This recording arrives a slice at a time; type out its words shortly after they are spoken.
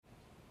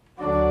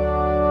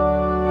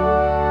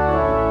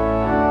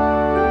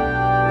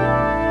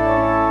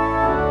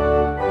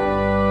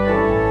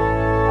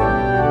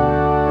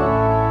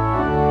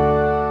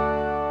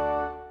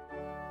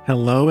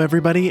Hello,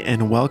 everybody,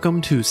 and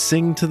welcome to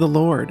Sing to the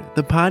Lord,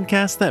 the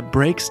podcast that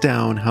breaks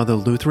down how the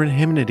Lutheran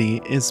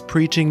hymnody is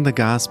preaching the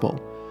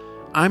gospel.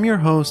 I'm your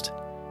host,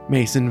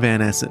 Mason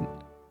Van Essen.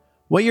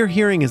 What you're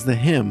hearing is the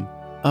hymn,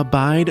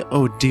 Abide,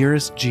 O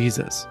Dearest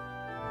Jesus.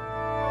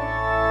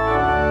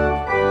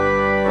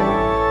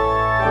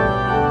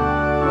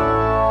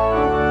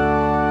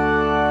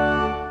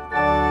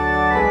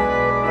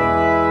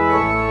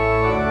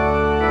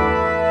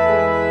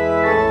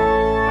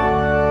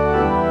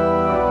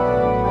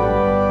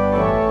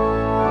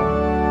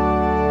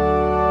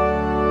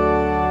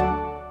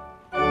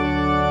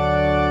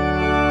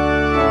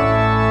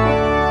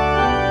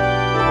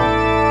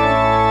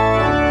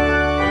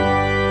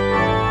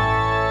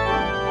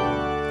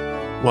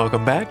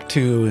 Welcome back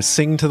to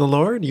Sing to the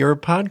Lord, your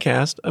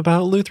podcast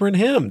about Lutheran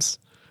hymns.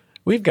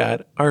 We've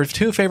got our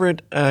two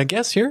favorite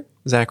guests here,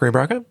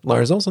 ZACHARY'S,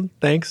 Lars Olson.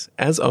 Thanks,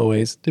 as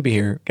always, to be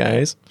here,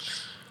 guys.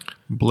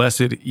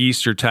 Blessed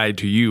Eastertide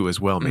to you as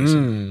well,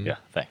 Mason. Yeah,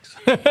 thanks.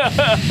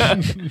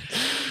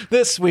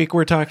 This week,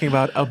 we're talking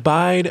about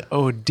Abide,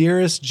 O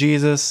Dearest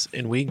Jesus,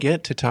 and we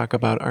get to talk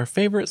about our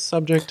favorite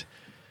subject,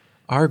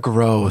 our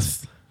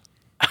growth.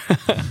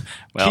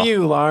 Well,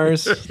 Cue,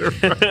 Lars.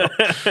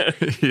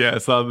 Yeah,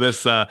 so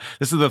this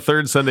is the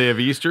third Sunday of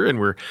Easter, and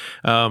we're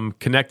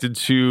connected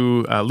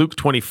to Luke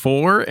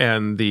 24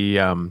 and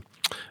the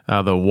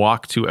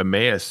walk to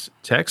Emmaus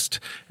text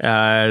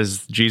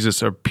as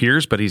Jesus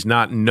appears, but he's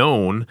not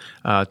known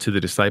to the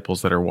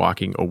disciples that are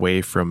walking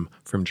away from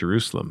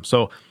Jerusalem.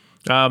 So,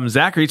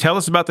 Zachary, tell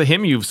us about the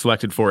hymn you've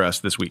selected for us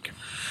this week.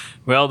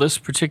 Well, this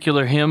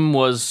particular hymn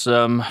was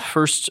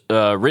first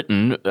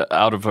written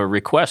out of a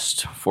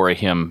request for a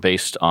hymn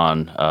based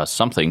on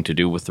something to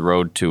do with the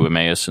road to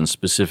Emmaus, and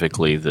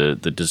specifically the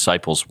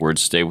disciples'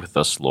 words, "Stay with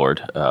us,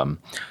 Lord,"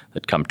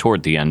 that come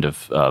toward the end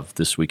of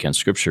this weekend's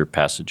scripture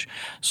passage.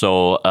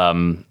 So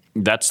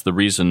that's the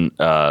reason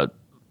I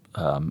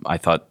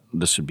thought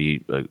this would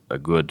be a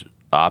good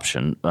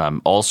option.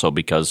 Also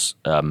because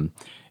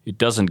it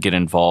doesn't get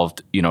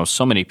involved. You know,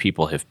 so many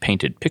people have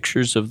painted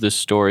pictures of this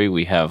story.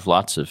 We have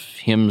lots of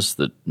hymns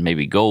that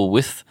maybe go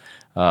with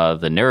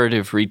the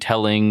narrative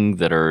retelling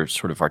that are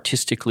sort of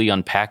artistically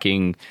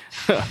unpacking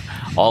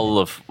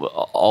all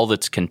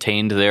that's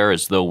contained there,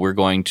 as though we're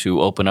going to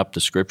open up the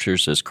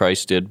scriptures as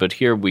Christ did. But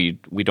here we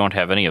don't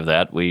have any of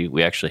that.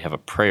 We actually have a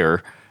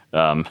prayer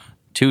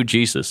to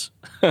Jesus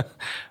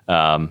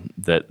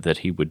that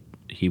he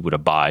would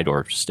abide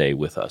or stay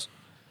with us.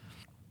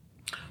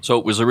 So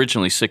it was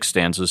originally 6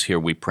 stanzas. Here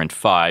we print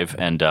 5,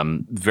 and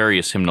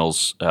various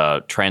hymnals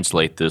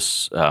translate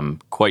this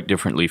quite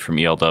differently from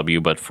ELW,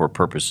 but for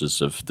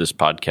purposes of this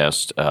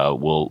podcast,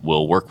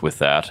 we'll work with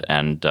that,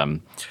 and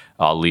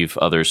I'll leave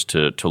others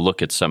to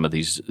look at some of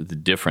the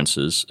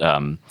differences.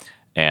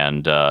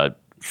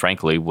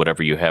 Frankly,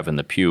 whatever you have in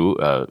the pew,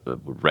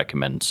 would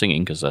recommend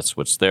singing because that's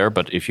what's there.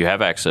 But if you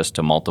have access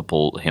to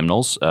multiple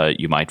hymnals,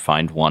 you might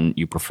find one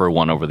you prefer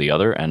one over the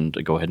other,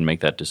 and go ahead and make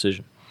that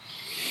decision.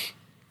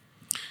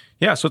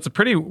 Yeah, so it's a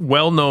pretty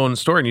well-known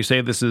story, and you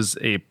say this is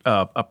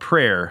a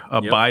prayer,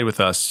 abide with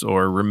us,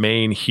 or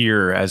remain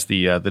here, as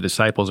the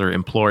disciples are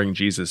imploring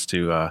Jesus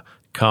to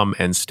come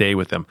and stay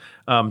with them.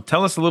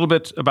 Tell us a little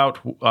bit about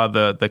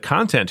the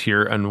content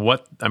here,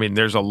 and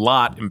there's a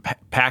lot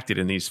impacted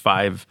in these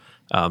 5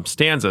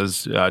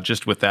 stanzas,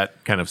 just with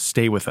that kind of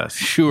stay with us.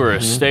 Sure,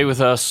 stay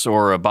with us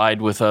or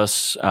abide with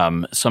us.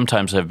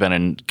 Sometimes I've been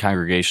in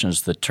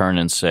congregations that turn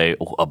and say,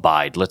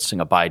 abide, let's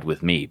sing abide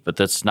with me. But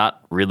that's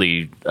not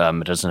really,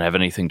 it doesn't have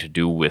anything to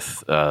do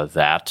with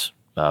that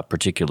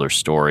particular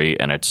story,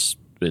 and it's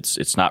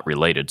not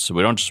related. So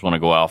we don't just want to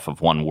go off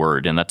of one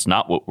word, and that's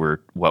not what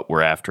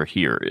we're after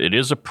here. It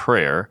is a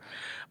prayer.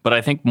 But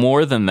I think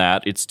more than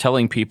that, it's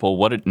telling people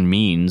what it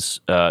means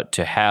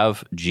to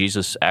have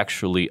Jesus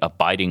actually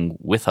abiding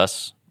with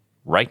us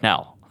right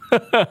now.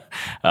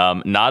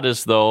 Not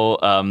as though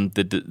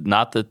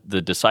not that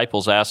the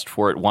disciples asked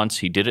for it once,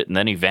 he did it, and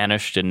then he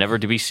vanished and never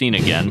to be seen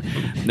again.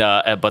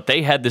 But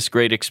they had this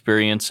great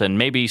experience, and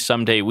maybe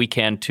someday we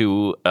can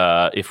too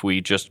if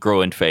we just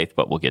grow in faith,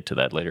 but we'll get to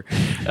that later.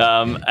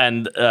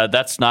 And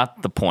that's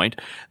not the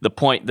point. The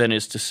point then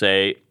is to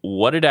say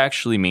what it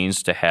actually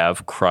means to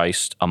have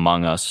Christ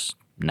among us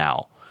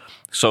now.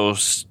 So,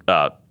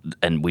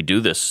 and we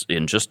do this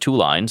in just 2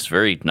 lines,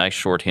 very nice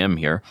short hymn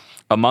here,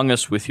 among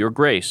us with your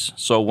grace.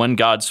 So when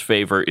God's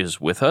favor is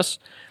with us,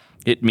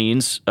 it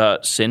means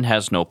sin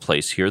has no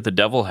place here. The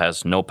devil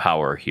has no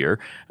power here.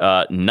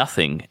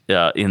 Nothing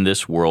in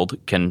this world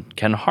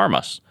can harm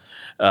us.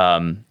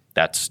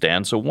 That's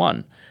stanza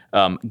 1.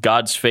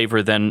 God's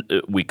favor then,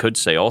 we could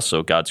say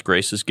also, God's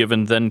grace is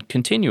given then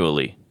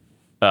continually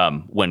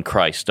when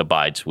Christ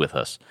abides with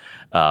us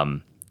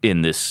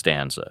in this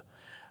stanza.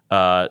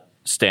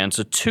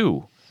 Stanza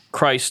 2,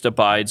 Christ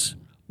abides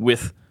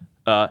with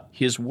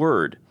his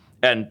word.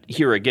 And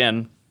here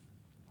again,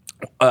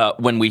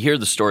 when we hear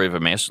the story of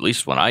Emmaus, at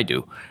least when I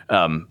do,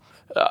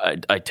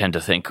 I tend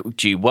to think,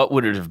 gee, what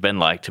would it have been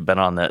like to been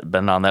on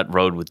that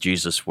road with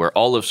Jesus where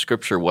all of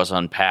Scripture was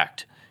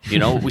unpacked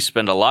We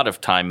spend a lot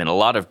of time in a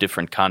lot of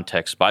different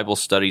contexts, Bible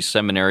studies,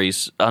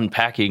 seminaries,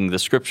 unpacking the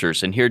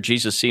scriptures, and here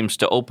Jesus seems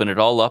to open it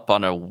all up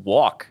on a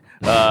walk.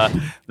 That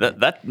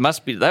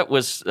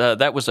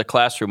was a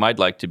classroom I'd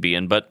like to be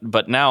in,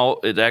 but now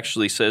it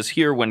actually says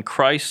here, when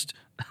Christ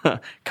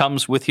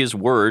comes with his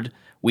word,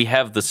 we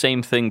have the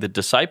same thing the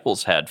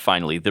disciples had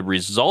finally. The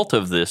result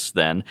of this,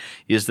 then,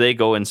 is they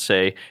go and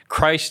say,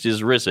 Christ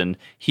is risen,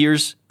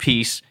 here's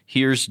peace,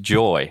 here's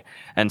joy.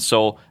 And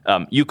so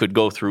you could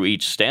go through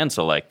each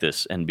stanza like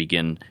this and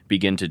begin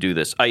to do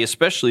this. I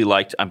especially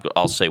liked,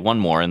 I'll say one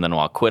more and then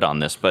I'll quit on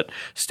this, but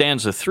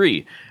stanza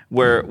 3,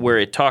 where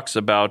it talks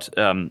about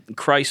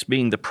Christ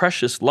being the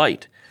precious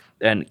light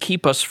and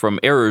keep us from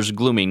error's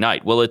gloomy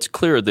night. Well, it's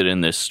clear that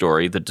in this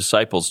story, the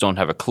disciples don't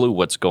have a clue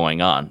what's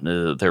going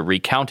on. They're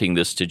recounting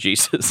this to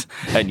Jesus,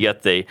 and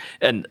yet they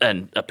and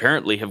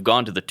apparently have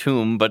gone to the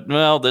tomb. But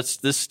well, this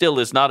still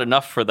is not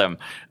enough for them.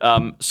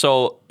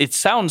 So it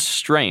sounds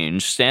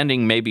strange,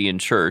 standing maybe in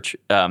church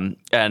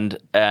and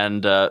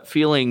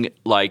feeling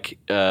like,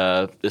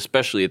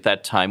 especially at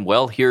that time,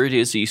 well, here it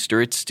is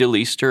Easter. It's still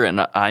Easter,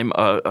 and I'm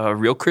a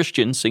real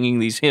Christian singing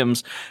these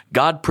hymns.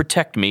 God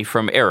protect me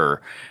from error.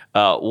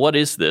 What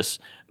is this?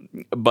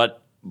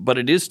 But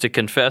it is to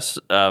confess,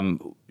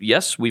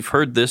 yes, we've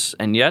heard this,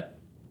 and yet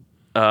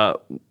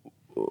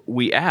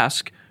we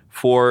ask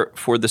for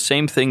the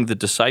same thing the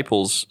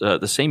disciples,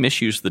 the same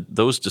issues that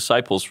those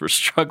disciples were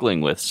struggling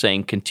with,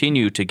 saying,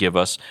 continue to give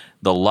us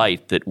the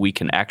light that we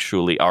can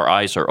actually, our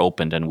eyes are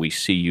opened and we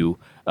see you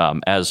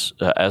as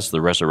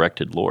the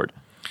resurrected Lord.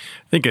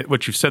 I think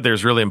what you've said there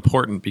is really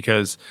important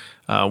because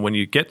when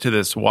you get to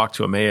this walk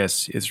to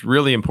Emmaus, it's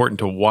really important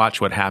to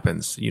watch what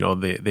happens.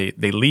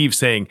 They leave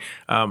saying,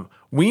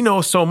 we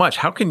know so much.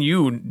 How can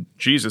you,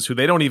 Jesus, who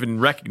they don't even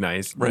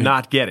recognize,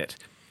 not get it?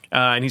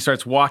 And he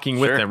starts walking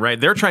with them, right?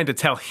 They're trying to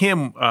tell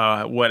him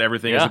what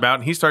everything is about.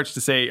 And he starts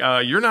to say,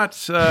 you're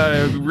not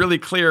really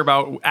clear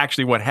about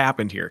actually what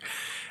happened here.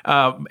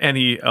 And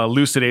he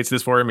elucidates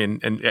this for him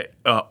and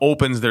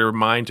opens their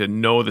mind to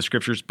know the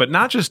scriptures, but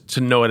not just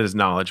to know it as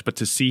knowledge, but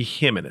to see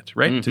him in it,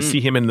 right? Mm-hmm. To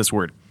see him in this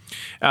word.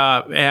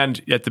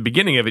 And at the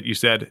beginning of it, you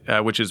said,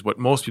 which is what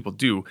most people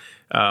do,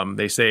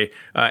 they say,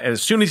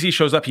 as soon as he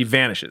shows up, he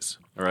vanishes.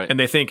 Right. And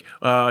they think,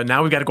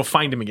 now we've got to go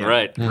find him again.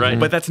 Right, mm-hmm. right.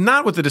 But that's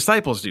not what the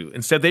disciples do.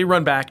 Instead, they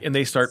run back and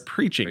they start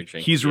preaching.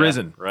 He's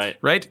risen. Right.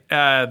 Right?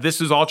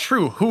 This is all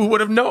true. Who would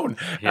have known?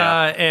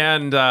 Yeah.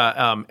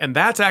 And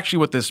that's actually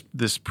what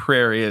this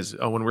prayer is.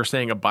 When we're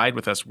saying abide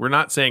with us, we're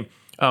not saying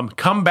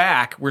come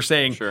back. We're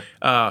saying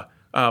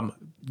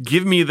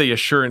give me the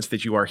assurance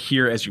that you are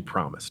here as you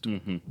promised.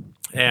 Mm-hmm.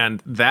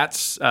 And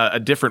that's a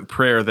different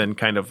prayer than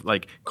kind of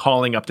like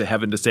calling up to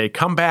heaven to say,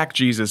 come back,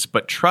 Jesus,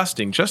 but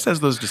trusting, just as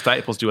those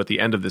disciples do at the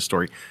end of this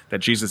story, that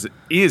Jesus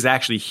is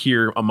actually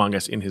here among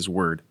us in his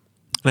word.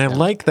 And I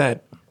like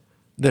that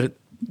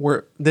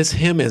this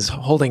hymn is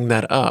holding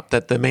that up,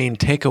 that the main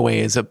takeaway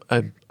is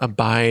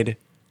abide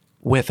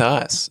with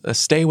us,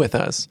 stay with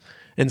us,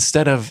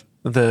 instead of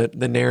the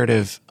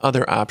narrative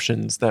other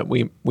options that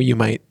you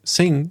might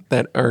sing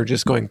that are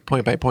just going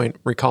point by point,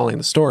 recalling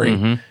the story.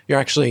 Mm-hmm. You're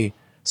actually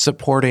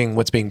supporting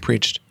what's being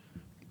preached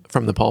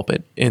from the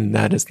pulpit, and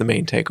that is the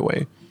main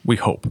takeaway. We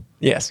hope.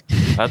 Yes.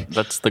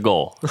 That's the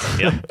goal.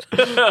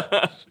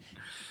 Yep.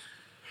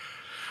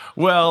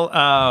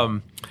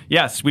 Well,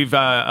 yes, we've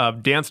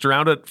danced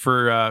around it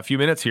for a few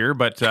minutes here,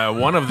 but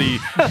one of the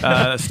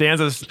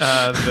stanzas,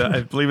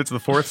 I believe it's the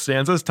fourth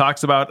stanza,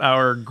 talks about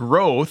our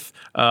growth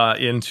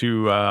in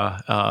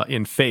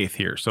faith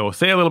here. So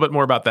say a little bit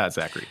more about that,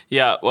 Zachary.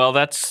 Yeah, well,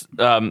 that's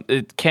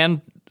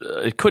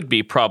it could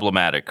be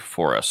problematic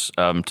for us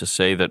to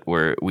say that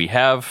we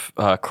have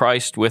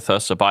Christ with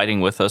us, abiding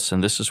with us,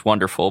 and this is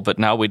wonderful, but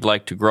now we'd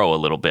like to grow a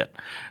little bit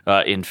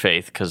in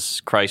faith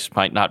because Christ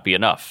might not be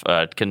enough.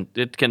 It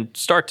can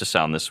start to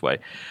sound this way.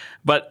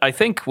 But I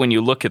think when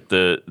you look at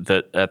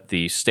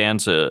the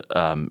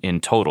stanza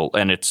in total,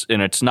 and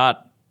it's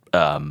not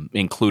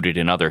included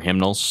in other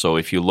hymnals. So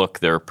if you look,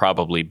 there are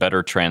probably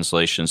better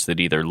translations that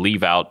either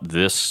leave out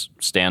this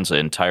stanza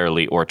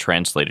entirely or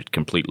translate it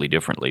completely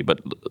differently.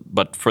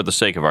 But for the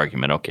sake of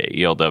argument, okay,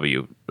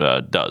 ELW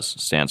does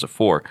stanza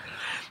 4.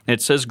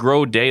 It says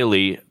grow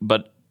daily,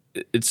 but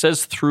it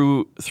says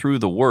through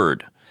the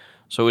word.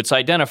 So it's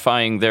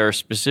identifying there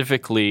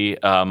specifically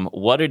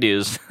what it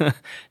is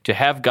to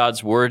have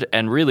God's word,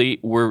 and really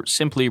we're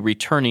simply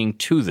returning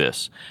to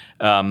this.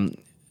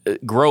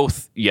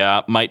 Growth,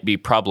 might be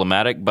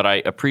problematic, but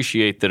I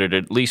appreciate that it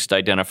at least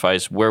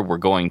identifies where we're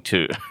going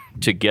to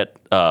get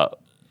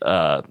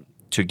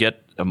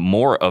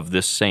more of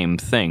this same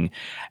thing,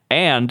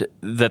 and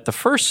that the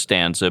first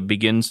stanza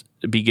begins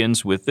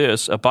with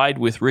this: abide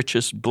with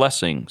richest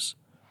blessings.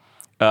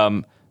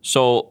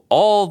 So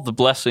all the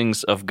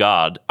blessings of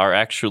God are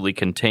actually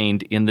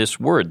contained in this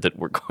word that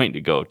we're going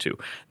to go to.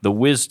 The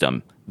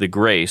wisdom, the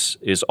grace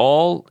is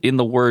all in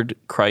the word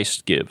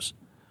Christ gives.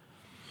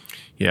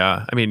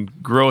 Yeah, I mean,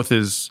 growth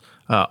is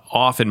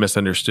often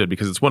misunderstood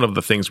because it's one of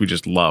the things we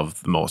just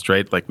love the most,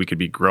 right? Like we could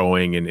be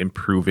growing and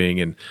improving,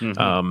 and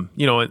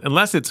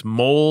unless it's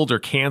mold or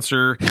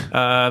cancer,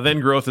 then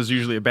growth is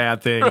usually a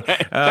bad thing.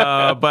 Right.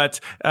 But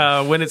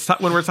when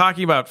we're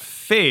talking about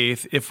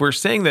faith, if we're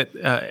saying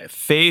that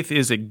faith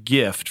is a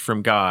gift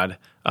from God,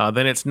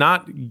 then it's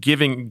not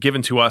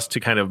given to us to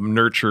kind of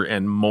nurture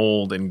and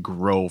mold and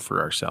grow for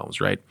ourselves,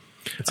 right?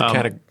 It's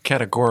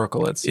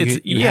categorical. It's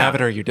you have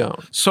it or you don't.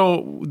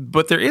 So,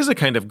 but there is a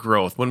kind of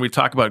growth. When we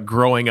talk about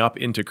growing up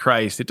into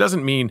Christ, it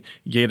doesn't mean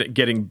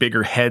getting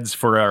bigger heads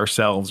for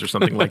ourselves or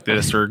something like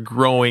this, or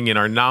growing in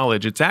our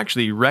knowledge. It's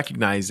actually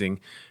recognizing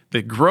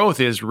the growth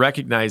is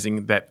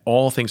recognizing that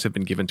all things have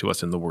been given to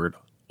us in the Word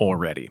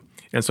already.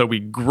 And so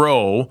we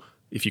grow,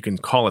 if you can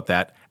call it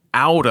that,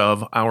 out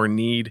of our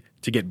need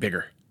to get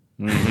bigger.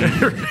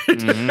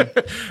 Mm-hmm.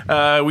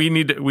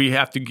 We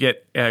have to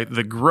get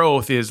the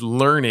growth is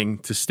learning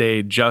to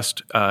stay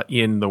just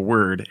in the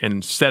Word, and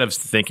instead of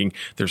thinking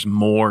there's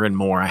more and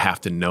more I have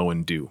to know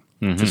and do.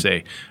 Mm-hmm. To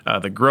say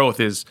the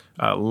growth is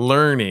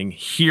learning,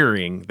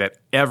 hearing that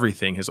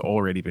everything has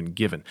already been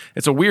given.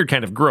 It's a weird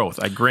kind of growth,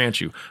 I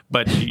grant you,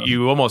 but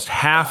you almost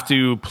have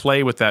to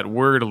play with that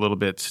word a little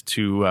bit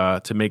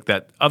to make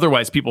that.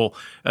 Otherwise, people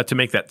to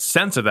make that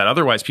sense of that.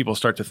 Otherwise, people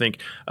start to think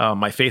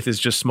my faith is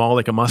just small,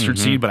 like a mustard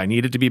seed, but I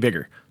need it to be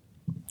bigger.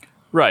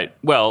 Right.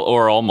 Well,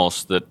 or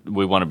almost that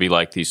we want to be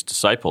like these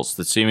disciples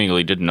that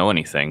seemingly didn't know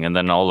anything, and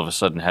then all of a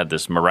sudden had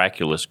this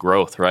miraculous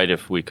growth. Right?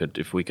 If we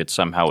could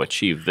somehow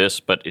achieve this,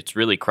 but it's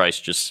really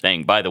Christ just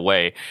saying, by the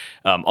way,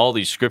 all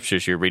these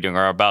scriptures you're reading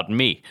are about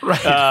me.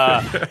 Right.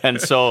 And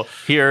so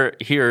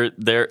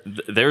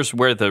there's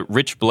where the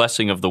rich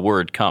blessing of the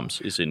Word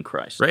comes, is in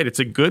Christ. Right. It's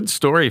a good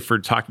story for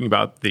talking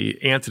about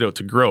the antidote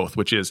to growth,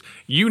 which is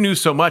you knew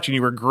so much and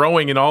you were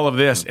growing in all of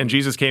this, and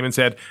Jesus came and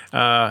said,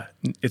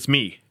 "It's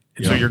me."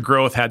 And so your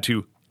growth had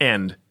to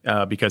end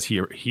because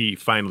he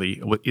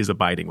finally is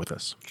abiding with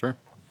us. Sure.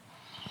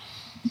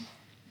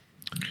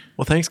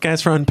 Well, thanks,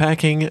 guys, for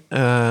unpacking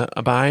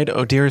Abide,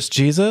 O Dearest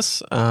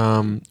Jesus.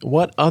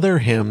 What other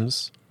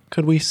hymns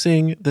could we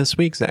sing this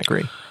week,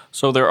 Zachary?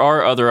 So there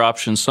are other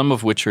options, some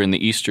of which are in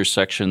the Easter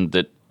section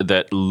that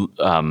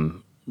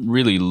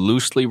really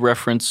loosely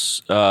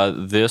reference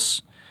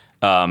this.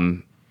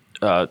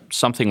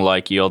 Something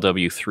like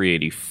ELW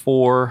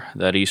 384,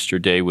 that Easter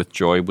day with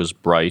joy was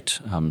bright,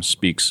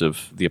 speaks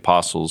of the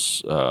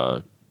apostles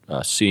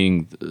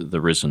seeing the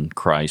risen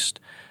Christ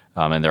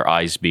and their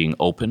eyes being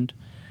opened.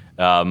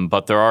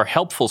 But there are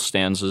helpful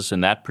stanzas in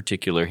that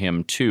particular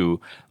hymn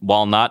too,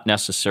 while not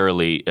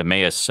necessarily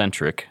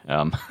Emmaus-centric,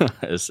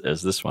 as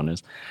this one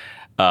is.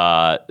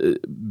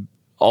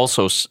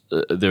 Also,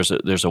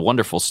 there's a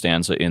wonderful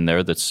stanza in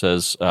there that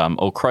says,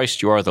 "O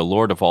Christ, you are the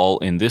Lord of all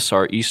in this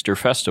our Easter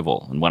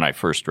festival." And when I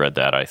first read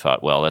that, I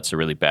thought, well, that's a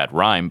really bad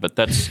rhyme, but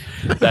that's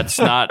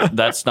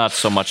not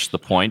so much the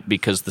point,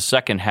 because the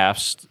second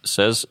half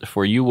says,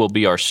 "For you will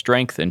be our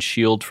strength and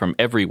shield from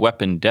every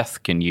weapon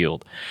death can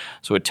yield."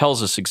 So it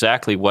tells us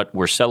exactly what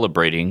we're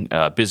celebrating,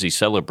 busy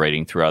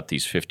celebrating throughout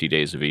these 50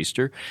 days of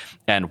Easter,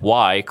 and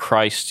why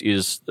Christ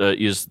is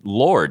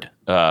Lord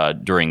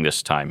during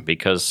this time,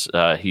 because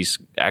he's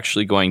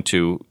actually going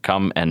to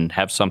come and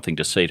have something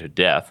to say to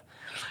death.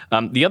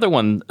 The other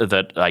one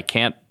that I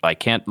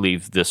can't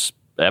leave this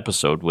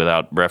episode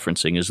without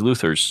referencing is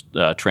Luther's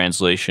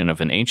translation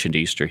of an ancient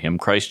Easter hymn,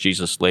 "Christ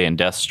Jesus lay in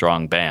death's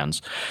strong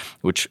bands,"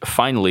 which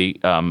finally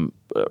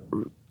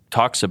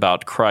talks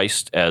about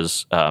Christ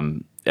as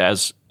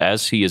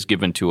he is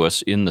given to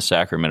us in the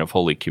sacrament of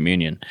Holy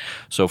Communion.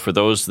 So for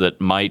those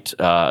that might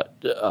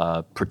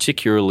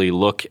particularly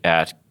look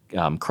at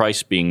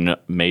Christ being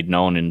made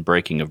known in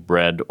breaking of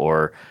bread,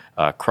 or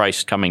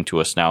Christ coming to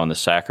us now in the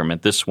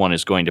sacrament, this one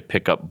is going to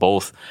pick up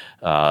both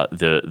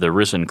the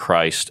risen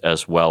Christ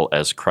as well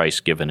as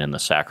Christ given in the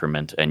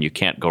sacrament, and you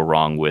can't go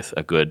wrong with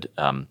a good,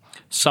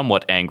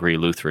 somewhat angry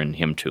Lutheran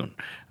hymn tune.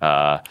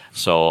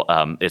 So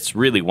it's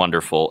really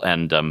wonderful,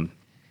 and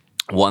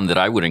one that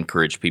I would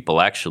encourage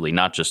people actually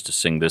not just to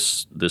sing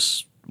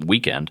this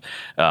weekend,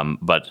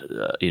 but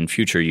in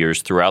future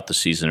years throughout the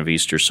season of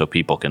Easter, so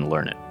people can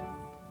learn it.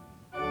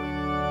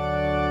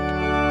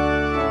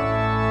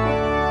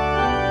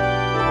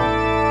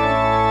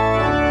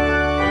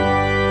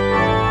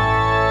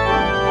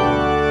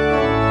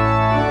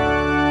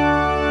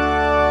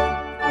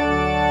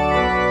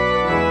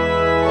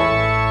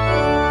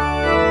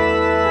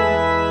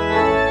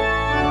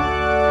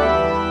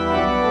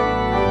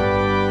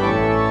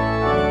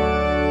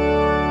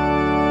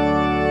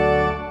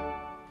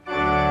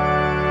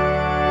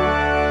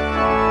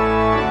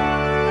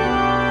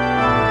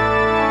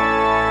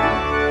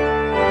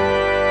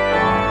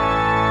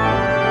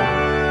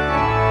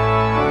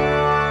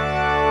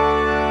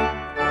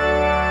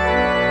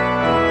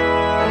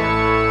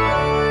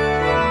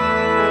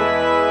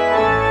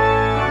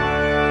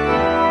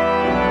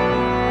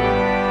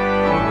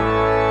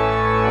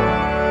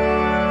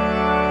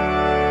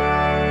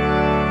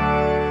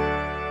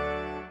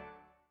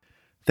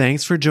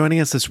 Thanks for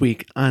joining us this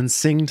week on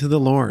Sing to the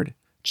Lord.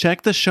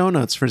 Check the show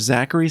notes for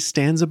Zachary's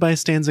stanza by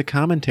stanza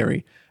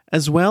commentary,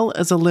 as well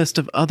as a list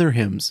of other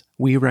hymns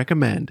we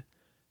recommend.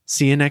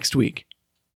 See you next week.